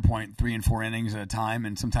 to your point, 3 and 4 innings at a time,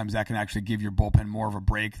 and sometimes that can actually give your bullpen more of a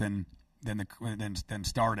break than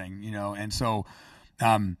starting. And so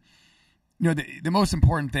the most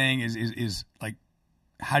important thing is like,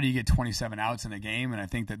 how do you get 27 outs in a game? And I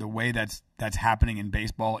think that the way that's happening in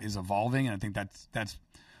baseball is evolving, and I think that's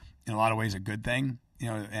in a lot of ways a good thing.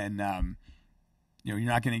 You're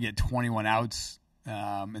not going to get 21 outs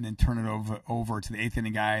and then turn it over to the 8th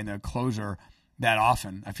inning guy and the closer that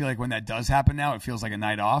often. I feel like when that does happen now, it feels like a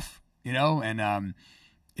night off, and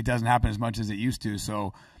it doesn't happen as much as it used to.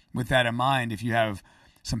 So with that in mind, if you have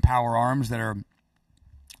some power arms that are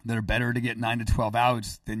better to get 9 to 12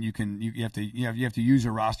 outs, then you have to use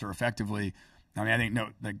your roster effectively. I mean, I think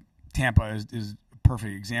Tampa is a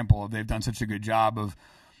perfect example of, they've done such a good job of.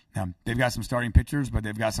 They've got some starting pitchers, but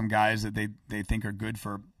they've got some guys that they think are good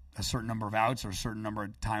for a certain number of outs or a certain number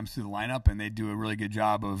of times through the lineup, and they do a really good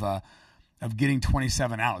job of getting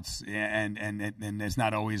 27 outs. And it's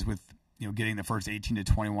not always with getting the first 18 to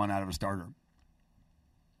 21 out of a starter.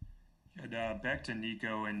 And, back to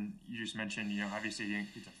Nico, and you just mentioned obviously he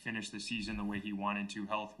didn't get to finish the season the way he wanted to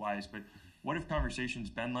health wise, but what have conversations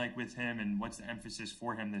been like with him, and what's the emphasis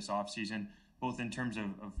for him this offseason, both in terms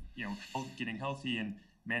of getting healthy and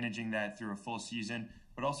managing that through a full season,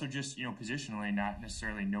 but also just positionally, not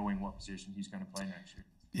necessarily knowing what position he's going to play next year?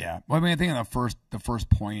 Yeah, well, I mean, I think on the first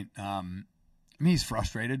point, he's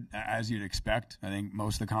frustrated, as you'd expect. I think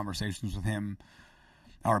most of the conversations with him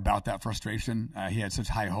are about that frustration. He had such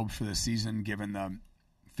high hopes for this season, given the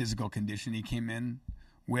physical condition he came in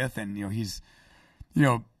with, and he's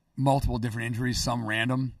multiple different injuries, some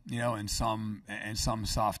random, and some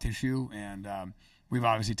soft tissue, and we've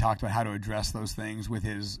obviously talked about how to address those things with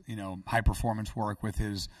his, high performance work, with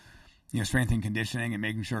his, strength and conditioning, and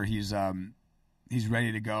making sure he's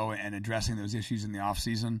ready to go and addressing those issues in the off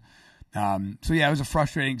season. So yeah, it was a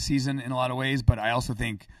frustrating season in a lot of ways, but I also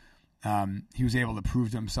think he was able to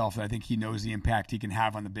prove to himself that I think he knows the impact he can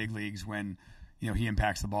have on the big leagues when he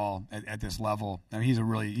impacts the ball at this level. I mean, he's a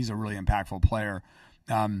really impactful player.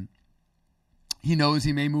 He knows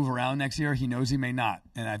he may move around next year. He knows he may not,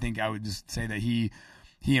 and I think I would just say that he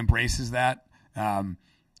embraces that.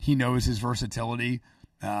 He knows his versatility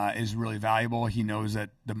is really valuable. He knows that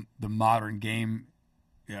the modern game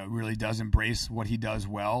really does embrace what he does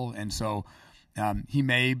well, and so he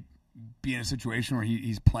may be in a situation where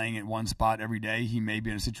he's playing at one spot every day. He may be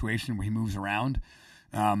in a situation where he moves around,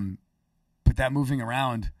 but that moving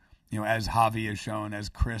around, as Javi has shown, as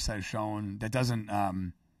Chris has shown, that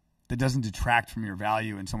doesn't detract from your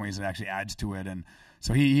value. In some ways, it actually adds to it, and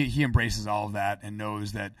so he embraces all of that and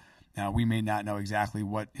knows that we may not know exactly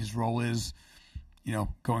what his role is,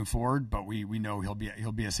 going forward, but we know he'll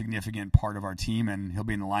be a significant part of our team, and he'll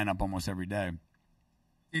be in the lineup almost every day.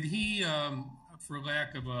 Did he, for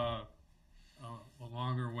lack of a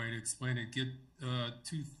longer way to explain it, get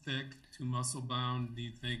too thick, too muscle bound? Do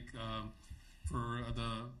you think for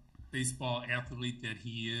the baseball athlete that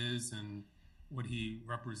he is and what he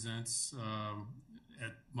represents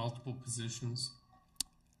at multiple positions?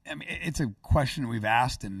 I mean, it's a question we've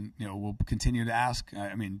asked, and we'll continue to ask.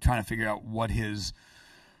 I mean, trying to figure out what his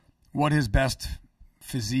best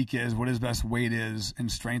physique is, what his best weight is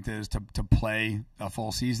and strength is to play a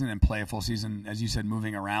full season, as you said,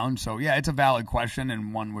 moving around. So yeah, it's a valid question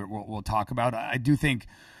and one we'll talk about. I do think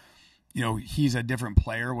he's a different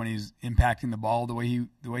player when he's impacting the ball the way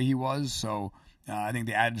he was. So I think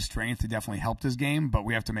the added strength definitely helped his game, but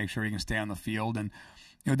we have to make sure he can stay on the field. And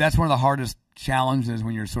that's one of the hardest challenges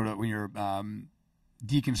when you're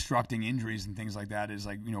deconstructing injuries and things like that, is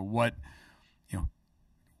like,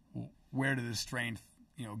 where do the strength,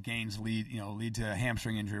 gains lead to a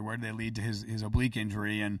hamstring injury? Where do they lead to his oblique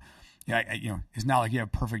injury? And it's not like you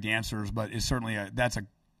have perfect answers, but it's certainly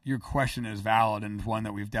your question is valid and one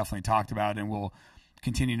that we've definitely talked about, and we'll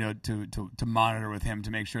continue to monitor with him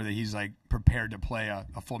to make sure that he's prepared to play a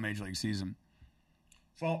full major league season.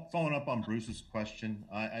 Following up on Bruce's question,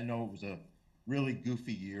 I know it was a really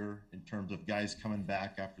goofy year in terms of guys coming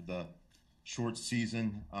back after the short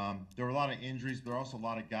season. There were a lot of injuries. There were also a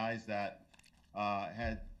lot of guys that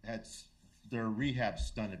had their rehab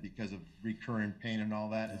stunted because of recurring pain and all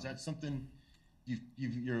that. Is that something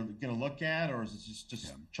you're going to look at, or is it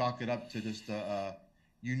just chalk it up to just a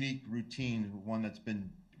unique routine, one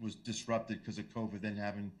was disrupted because of COVID, then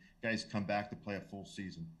having guys come back to play a full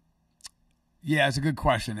season? Yeah, it's a good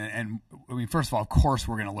question. And I mean, first of all, of course,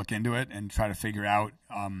 we're going to look into it and try to figure out,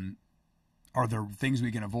 are there things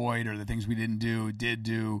we can avoid, or the things we did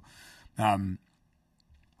do.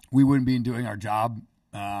 We wouldn't be doing our job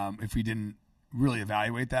if we didn't really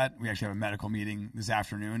evaluate that. We actually have a medical meeting this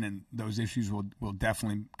afternoon, and those issues will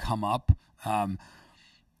definitely come up.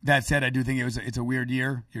 That said, I do think it's a weird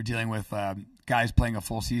year. You're dealing with guys playing a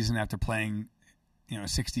full season after playing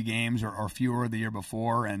 60 games or fewer the year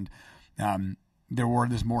before, and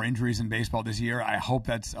there's more injuries in baseball this year. I hope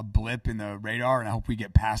that's a blip in the radar, and I hope we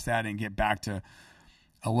get past that and get back to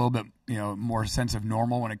a little bit more sense of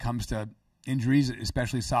normal when it comes to injuries,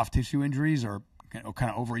 especially soft tissue injuries or kind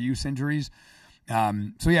of overuse injuries.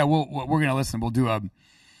 So yeah, we're going to listen. We'll do a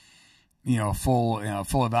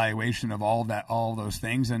full evaluation of all of those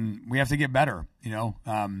things, and we have to get better. You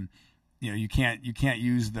can't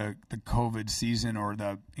use the COVID season or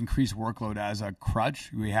the increased workload as a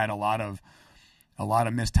crutch. We had a lot of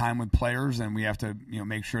missed time with players, and we have to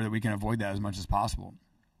make sure that we can avoid that as much as possible.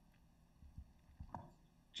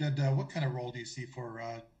 Jed, what kind of role do you see for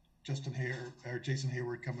Jason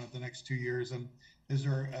Hayward coming up the next 2 years, and is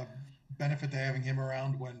there a benefit to having him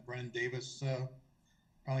around when Brennan Davis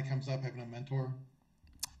probably comes up, having a mentor?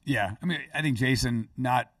 Yeah, I mean, I think Jason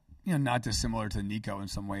not dissimilar to Nico in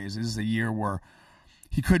some ways. This is a year where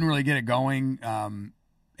he couldn't really get it going,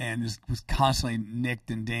 and was constantly nicked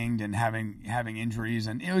and dinged and having injuries,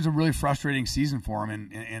 and it was a really frustrating season for him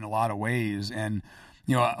in a lot of ways. And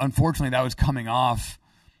unfortunately, that was coming off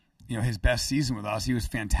his best season with us. He was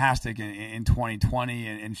fantastic in 2020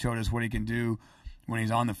 and showed us what he can do when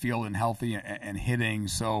he's on the field and healthy and hitting.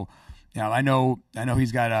 So, I know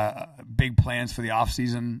he's got big plans for the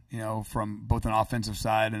offseason, from both an offensive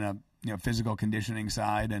side and a physical conditioning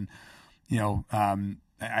side. And,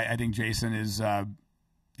 I think Jason is,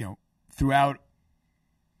 throughout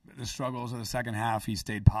the struggles of the second half, he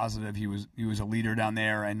stayed positive. He was a leader down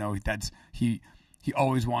there. I know he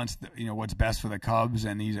always wants what's best for the Cubs,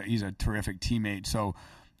 and he's a terrific teammate. So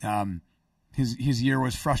his year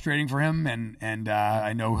was frustrating for him, and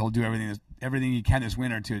I know he'll do everything he can this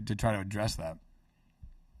winter to try to address that.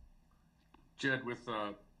 Jed, with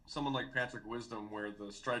someone like Patrick Wisdom, where the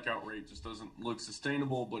strikeout rate just doesn't look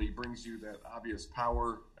sustainable, but he brings you that obvious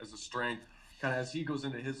power as a strength. Kind of as he goes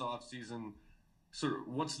into his offseason, sort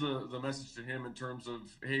of what's the message to him in terms of,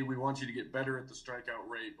 hey, we want you to get better at the strikeout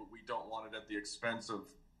rate, but we don't want it at the expense of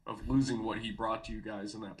losing what he brought to you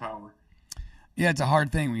guys in that power? Yeah, it's a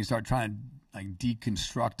hard thing when you start trying to like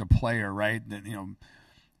deconstruct a player, right? That,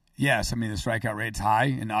 yes, I mean the strikeout rate's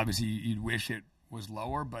high, and obviously you'd wish it was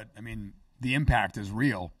lower, but I mean the impact is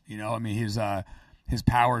real. I mean his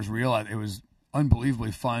power is real. It was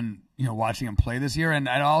unbelievably fun, watching him play this year. And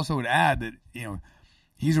I also would add that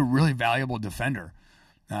he's a really valuable defender.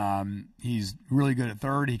 He's really good at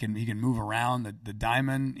third. He can move around the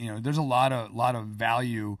diamond. There's a lot of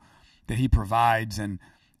value that he provides, and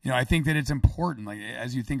I think that it's important. Like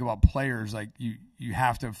as you think about players, like you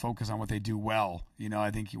have to focus on what they do well. I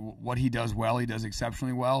think what he does well, he does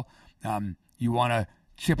exceptionally well. You want to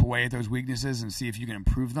chip away at those weaknesses and see if you can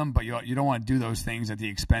improve them, but you don't want to do those things at the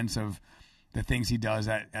expense of the things he does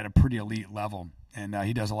at a pretty elite level. And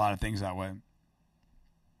he does a lot of things that way.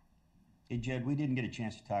 Hey, Jed, we didn't get a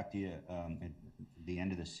chance to talk to you at the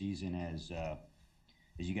end of the season as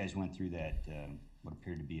you guys went through that what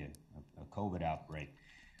appeared to be a COVID outbreak.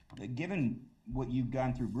 Given what you've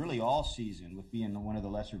gone through really all season with being one of the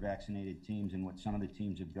lesser vaccinated teams and what some of the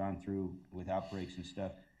teams have gone through with outbreaks and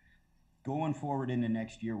stuff, going forward into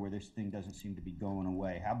next year where this thing doesn't seem to be going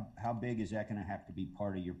away, how big is that going to have to be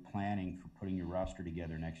part of your planning for putting your roster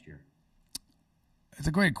together next year? It's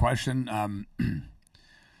a great question.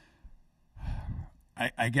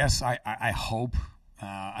 I guess I hope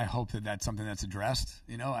that that's something that's addressed.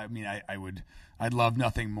 I mean, I'd love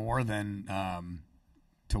nothing more than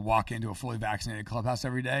to walk into a fully vaccinated clubhouse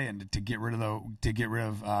every day and to get rid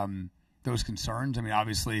of those concerns. I mean,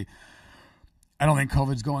 obviously, I don't think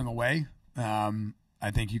COVID's going away.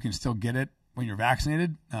 I think you can still get it when you're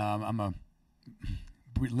vaccinated. I'm a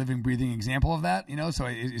living, breathing example of that. So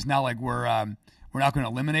it's not like we're not going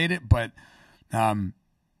to eliminate it, but that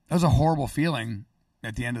was a horrible feeling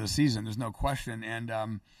at the end of the season. There's no question.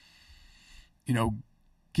 And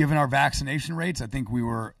given our vaccination rates, I think we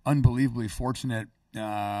were unbelievably fortunate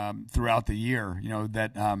throughout the year.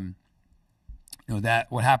 That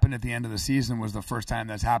what happened at the end of the season was the first time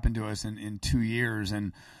that's happened to us in 2 years.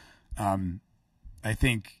 And I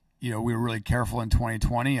think, we were really careful in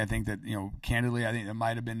 2020. I think that, candidly, I think it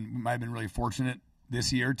might have been really fortunate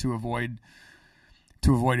this year to avoid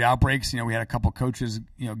outbreaks. We had a couple coaches,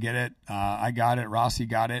 get it. I got it. Rossi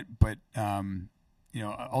got it. But,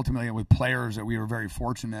 ultimately with players that we were very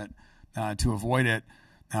fortunate to avoid it.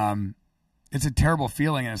 It's a terrible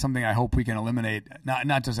feeling, and it's something I hope we can eliminate.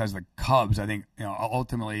 Not just as the Cubs. I think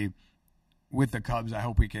ultimately with the Cubs, I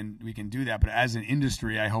hope we can do that. But as an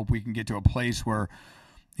industry, I hope we can get to a place where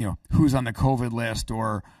who's on the COVID list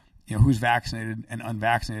or who's vaccinated and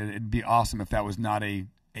unvaccinated. It'd be awesome if that was not a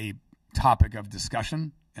topic of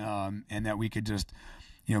discussion, and that we could just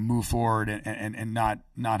move forward and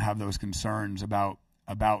not have those concerns about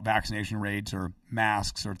vaccination rates or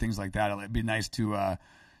masks or things like that. It'd be nice to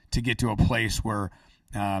get to a place where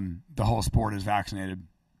the whole sport is vaccinated.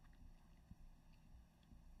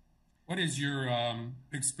 What has your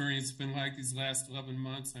experience been like these last 11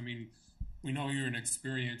 months? I mean, we know you're an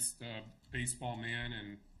experienced baseball man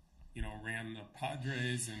and, ran the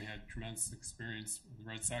Padres and had tremendous experience with the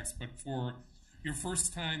Red Sox. But for your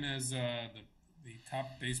first time as the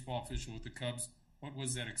top baseball official with the Cubs, what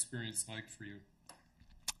was that experience like for you?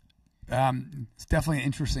 It's definitely an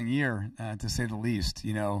interesting year, to say the least.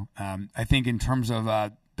 I think in terms of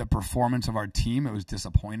the performance of our team, it was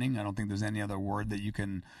disappointing. I don't think there's any other word that you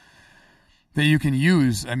can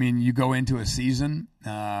use. I mean, you go into a season,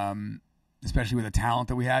 especially with the talent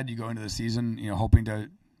that we had, you go into the season, hoping to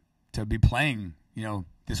be playing,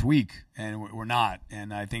 this week, and we're not.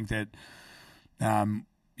 And I think that,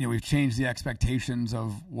 we've changed the expectations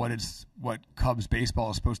of what Cubs baseball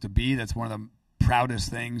is supposed to be. That's one of the proudest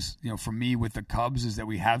things, for me with the Cubs is that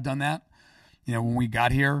we have done that. When we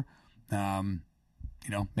got here,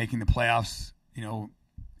 making the playoffs,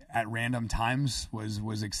 at random times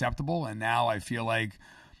was acceptable. And now I feel like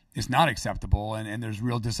it's not acceptable. And there's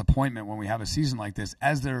real disappointment when we have a season like this,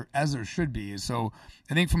 as there should be. So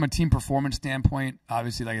I think from a team performance standpoint,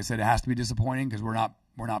 obviously, like I said, it has to be disappointing because we're not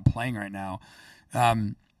playing right now.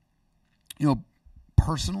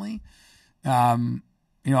 Personally, I'm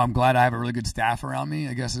glad I have a really good staff around me,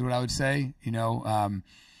 I guess is what I would say. I'm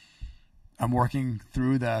working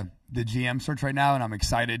through the GM search right now, and I'm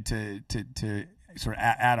excited to sort of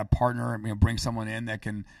add a partner, bring someone in that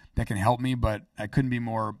can help me. But I couldn't be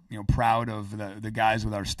more, proud of the guys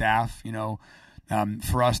with our staff,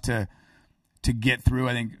 for us to to get through,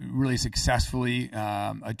 I think, really successfully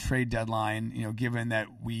a trade deadline, given that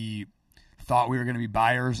we thought we were going to be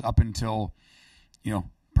buyers up until,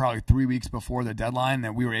 probably 3 weeks before the deadline,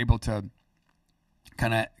 that we were able to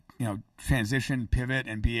kind of, transition, pivot,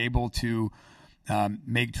 and be able to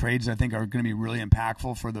make trades I think are going to be really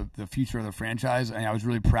impactful for the future of the franchise. And I was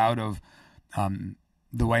really proud of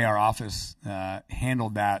the way our office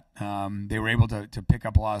handled that. They were able to pick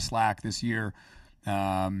up a lot of slack this year.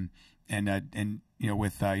 And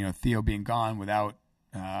with Theo being gone without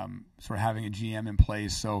sort of having a GM in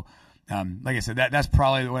place. So like I said, that's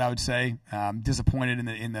probably what I would say. Disappointed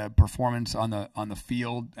in the performance on the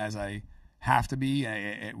field, as I have to be.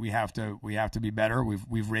 We have to be better.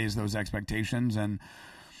 We've raised those expectations, and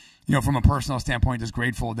from a personal standpoint, just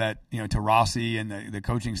grateful that to Rossi and the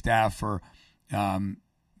coaching staff for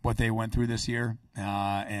what they went through this year,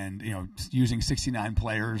 and using 69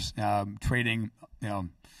 players, trading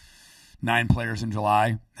 9 players in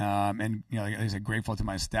July, and like I said, grateful to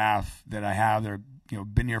my staff that I have. They're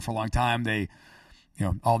been here for a long time. They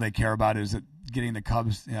all they care about is getting the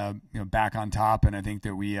Cubs back on top, and I think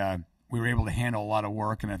that we were able to handle a lot of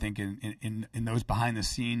work, and I think in those behind the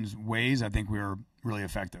scenes ways, I think we were really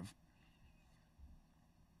effective.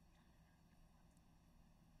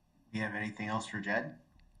 You have anything else for Jed?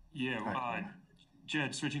 Yeah,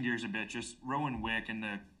 Jed, switching gears a bit, just Rowan Wick and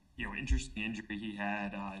the interesting injury he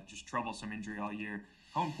had, just troublesome injury all year.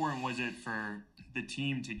 How important was it for the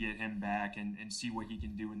team to get him back and see what he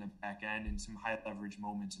can do in the back end and some high leverage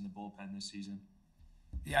moments in the bullpen this season?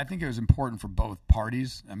 Yeah, I think it was important for both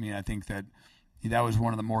parties. I mean, I think that was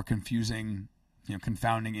one of the more confusing,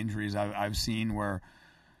 confounding injuries I've seen, where,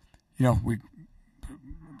 we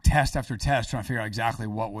test after test trying to figure out exactly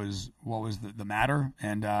what was the matter.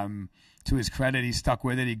 And to his credit, he stuck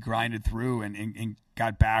with it. He grinded through and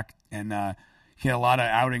got back. And he had a lot of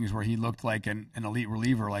outings where he looked like an elite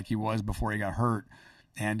reliever, like he was before he got hurt.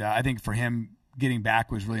 And I think for him, getting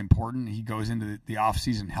back was really important. He goes into the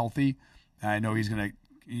offseason healthy. I know he's going to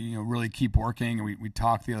really keep working. And we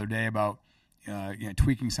talked the other day about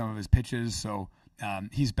tweaking some of his pitches. So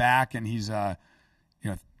he's back, and he's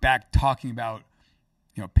back talking about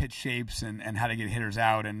pitch shapes and how to get hitters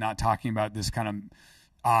out, and not talking about this kind of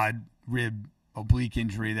odd rib oblique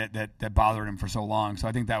injury that bothered him for so long. So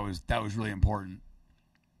I think that was really important.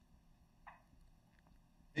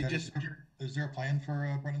 Hey, is there a plan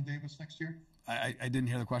for Brennan Davis next year? I didn't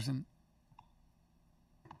hear the question.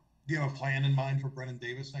 Do you have a plan in mind for Brennan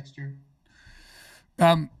Davis next year?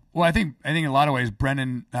 Well, I think in a lot of ways,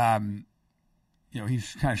 Brennan,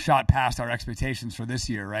 he's kind of shot past our expectations for this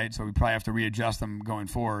year, right? So we probably have to readjust them going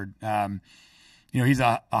forward. He's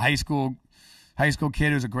a high school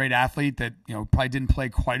kid who's a great athlete that probably didn't play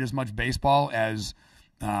quite as much baseball as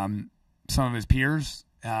some of his peers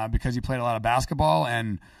because he played a lot of basketball.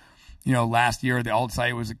 And last year the alt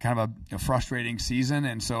site was kind of a frustrating season,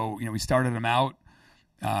 and so we started him out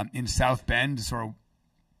in South Bend to sort of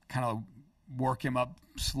kind of work him up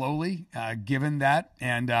slowly, given that,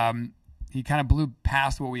 and he kind of blew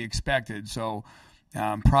past what we expected. So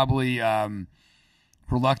probably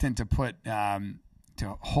reluctant to put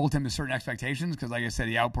to hold him to certain expectations, because like I said,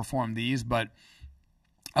 he outperformed these. But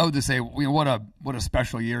I would just say, what a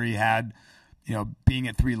special year he had, being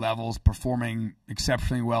at 3 levels, performing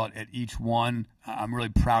exceptionally well at each one. I'm really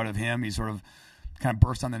proud of him. He sort of kind of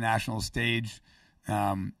burst on the national stage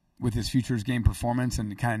with his Futures game performance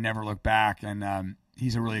and kind of never looked back. And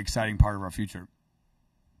he's a really exciting part of our future.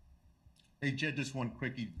 Hey, Jed, just one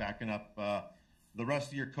quickie backing up. The rest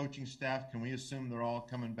of your coaching staff, can we assume they're all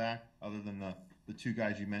coming back other than the 2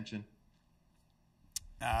 guys you mentioned?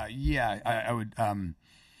 Yeah, I would.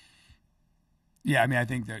 Yeah, I mean, I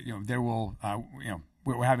think that, there will,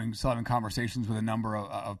 we're still having conversations with a number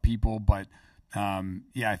of people, but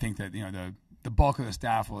yeah, I think that, the bulk of the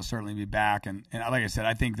staff will certainly be back. And like I said,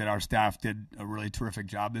 I think that our staff did a really terrific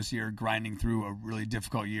job this year, grinding through a really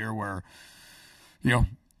difficult year where,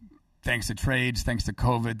 thanks to trades, thanks to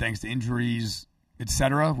COVID, thanks to injuries,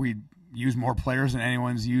 etc., we used more players than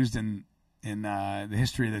anyone's used in the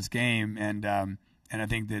history of this game. And I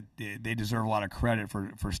think that they deserve a lot of credit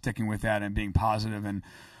for sticking with that and being positive, and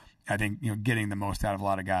I think getting the most out of a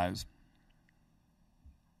lot of guys.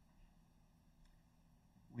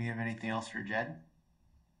 We have anything else for Jed?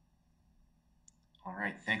 All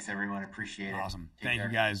right. Thanks, everyone. Appreciate it. Awesome. Thank you,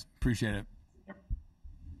 guys. Appreciate it.